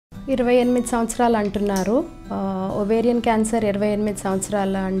28 సంవత్సరాలు అంటున్నారు. Ovarian cancer 28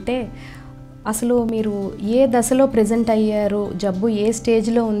 సంవత్సరాలు అంటే అసలు మీరు ఏ దశలో ప్రెజెంట్ అయ్యారు, జబ్బు ఏ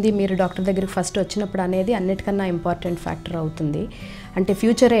స్టేజ్లో ఉంది మీరు డాక్టర్ దగ్గరికి ఫస్ట్ వచ్చినప్పుడు అనేది అన్నిటికన్నా ఇంపార్టెంట్ ఫ్యాక్టర్ అవుతుంది. అంటే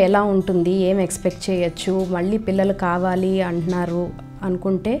ఫ్యూచర్ ఎలా ఉంటుంది, ఏం ఎక్స్పెక్ట్ చేయొచ్చు, మళ్ళీ పిల్లలు కావాలి అంటున్నారు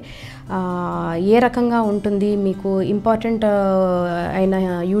అనుకుంటే ఏ రకంగా ఉంటుంది, మీకు ఇంపార్టెంట్ అయిన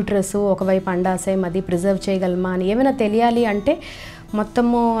యూట్రస్ ఒకవైపు అండాశయం అది ప్రిజర్వ్ చేయగలమా అని ఏమైనా తెలియాలి అంటే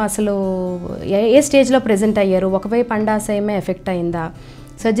మొత్తము అసలు ఏ స్టేజ్లో ప్రెజెంట్ అయ్యారు, ఒకవైపు అండాశయమే ఎఫెక్ట్ అయిందా,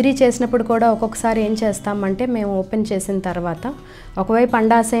 సర్జరీ చేసినప్పుడు కూడా ఒక్కొక్కసారి ఏం చేస్తామంటే మేము ఓపెన్ చేసిన తర్వాత ఒకవైపు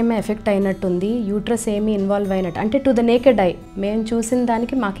అండాశయమే ఎఫెక్ట్ అయినట్టుంది, యూట్రస్ ఏమీ ఇన్వాల్వ్ అయినట్టు అంటే టు ద నేకెడ్ ఐ మేము చూసిన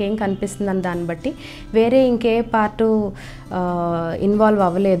దానికి మాకేం కనిపిస్తుందని దాన్ని బట్టి వేరే ఇంకే పార్టు ఇన్వాల్వ్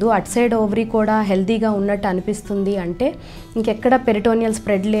అవ్వలేదు, అటు సైడ్ ఓవరీ కూడా హెల్తీగా ఉన్నట్టు అనిపిస్తుంది అంటే ఇంకెక్కడ పెరిటోనియల్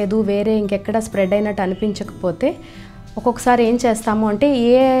స్ప్రెడ్ లేదు, వేరే ఇంకెక్కడ స్ప్రెడ్ అయినట్టు అనిపించకపోతే ఒక్కొక్కసారి ఏం చేస్తాము అంటే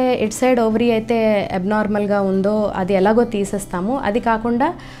ఏ ఇట్ సైడ్ ఓవరీ అయితే అబ్నార్మల్గా ఉందో అది ఎలాగో తీసేస్తాము, అది కాకుండా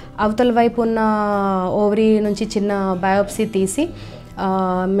అవతల వైపు ఉన్న ఓవరీ నుంచి చిన్న బయోప్సీ తీసి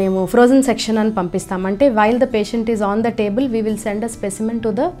మేము ఫ్రోజన్ సెక్షన్ అని పంపిస్తాం. అంటే while the patient is on the table we will send a specimen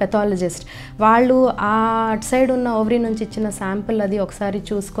to the pathologist. వాళ్ళు ఆ అటు సైడ్ ఉన్న ఓవరీ నుంచి ఇచ్చిన శాంపుల్ అది ఒకసారి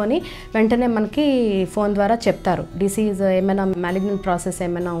చూసుకొని వెంటనే మనకి ఫోన్ ద్వారా చెప్తారు డిసీజ్ ఏమైనా మ్యాలిగ్నెంట్ ప్రాసెస్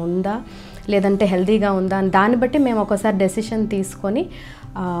ఏమైనా ఉందా లేదంటే హెల్తీగా ఉందా అని. దాన్ని బట్టి మేము ఒకసారి డెసిషన్ తీసుకొని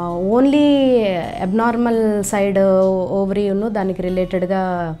ఓన్లీ అబ్నార్మల్ సైడ్ ఓవరీను దానికి రిలేటెడ్గా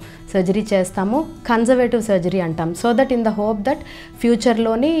సర్జరీ చేస్తాము, కన్జర్వేటివ్ సర్జరీ అంటాం. So that in the hope that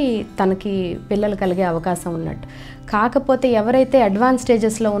ఫ్యూచర్లోని తనకి పిల్లలు కలిగే అవకాశం ఉన్నట్టు. కాకపోతే ఎవరైతే అడ్వాన్స్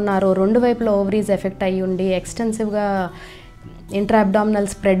స్టేజెస్లో ఉన్నారో, రెండు వైపులో ఓవరీస్ ఎఫెక్ట్ అయ్యి ఉండి ఎక్స్టెన్సివ్గా ఇంట్రా అబ్డామినల్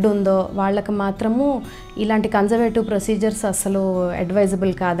స్ప్రెడ్ ఉందో వాళ్ళకి మాత్రము ఇలాంటి కన్జర్వేటివ్ ప్రొసీజర్స్ అసలు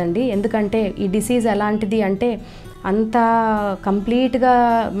అడ్వైజబుల్ కాదండి. ఎందుకంటే ఈ డిసీజ్ ఎలాంటిది అంటే అంత కంప్లీట్గా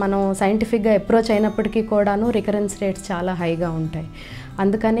మనం సైంటిఫిక్గా అప్రోచ్ అయినప్పటికీ కూడాను రికరెన్స్ రేట్స్ చాలా హైగా ఉంటాయి.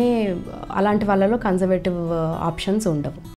 అందుకని అలాంటి వాళ్ళలో కన్జర్వేటివ్ ఆప్షన్స్ ఉండవు.